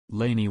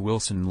Lainey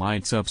Wilson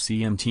lights up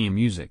CMT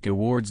Music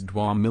Awards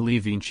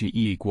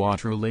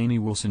 2024. Lainey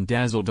Wilson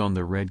dazzled on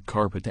the red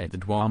carpet at the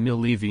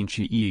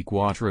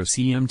 2024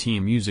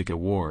 CMT Music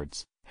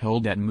Awards,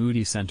 held at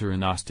Moody Center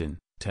in Austin,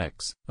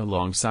 Texas.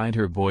 Alongside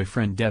her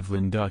boyfriend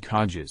Devlin Duck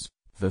Hodges,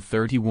 the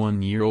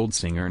 31-year-old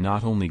singer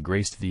not only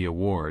graced the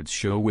awards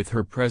show with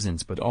her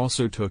presence but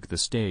also took the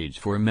stage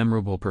for a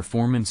memorable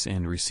performance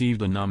and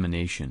received a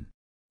nomination.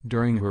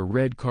 During her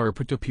red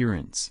carpet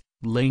appearance,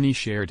 Lainey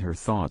shared her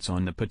thoughts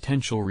on the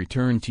potential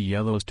return to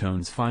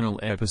Yellowstone's final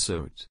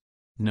episodes.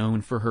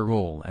 Known for her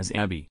role as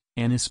Abby,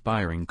 an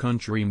aspiring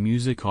country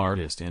music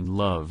artist and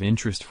love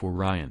interest for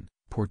Ryan,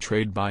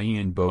 portrayed by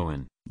Ian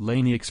Bohen,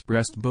 Lainey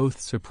expressed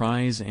both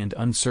surprise and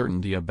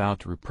uncertainty about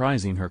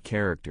reprising her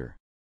character.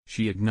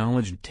 She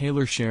acknowledged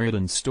Taylor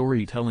Sheridan's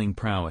storytelling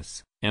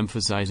prowess,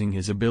 emphasizing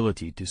his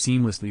ability to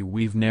seamlessly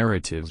weave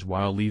narratives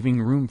while leaving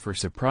room for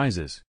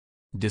surprises.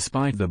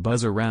 Despite the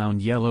buzz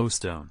around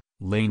Yellowstone,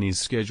 Lainey's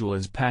schedule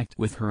is packed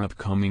with her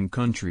upcoming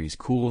Country's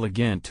Cool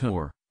Again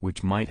tour,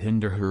 which might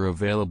hinder her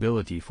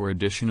availability for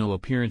additional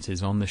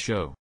appearances on the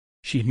show.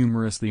 She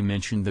humorously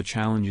mentioned the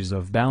challenges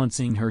of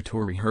balancing her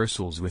tour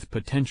rehearsals with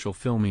potential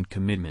filming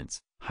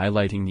commitments,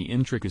 highlighting the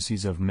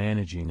intricacies of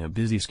managing a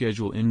busy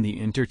schedule in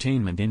the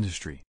entertainment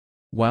industry.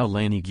 While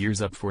Lainey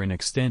gears up for an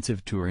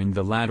extensive tour in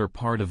the latter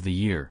part of the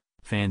year,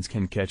 fans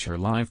can catch her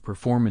live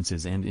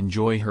performances and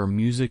enjoy her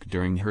music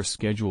during her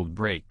scheduled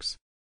breaks.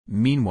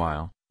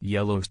 Meanwhile,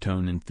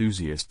 Yellowstone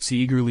enthusiasts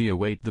eagerly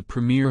await the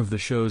premiere of the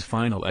show's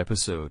final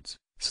episodes,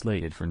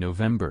 slated for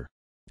November.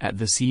 At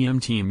the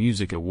CMT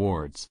Music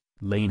Awards,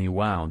 Lainey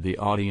wowed the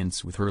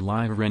audience with her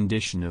live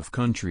rendition of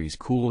Country's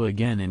Cool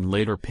Again and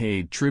later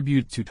paid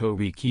tribute to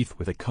Toby Keith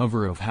with a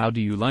cover of How Do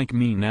You Like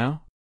Me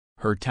Now?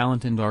 Her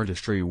talent and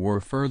artistry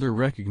were further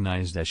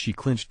recognized as she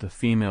clinched the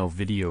Female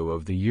Video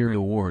of the Year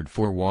award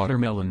for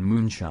Watermelon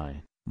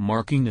Moonshine,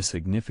 marking a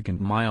significant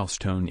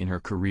milestone in her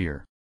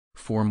career.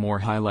 For more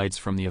highlights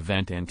from the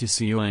event and to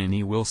see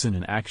Lainey Wilson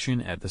in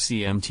action at the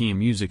CMT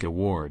Music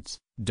Awards,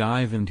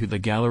 dive into the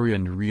gallery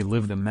and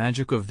relive the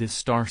magic of this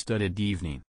star-studded evening.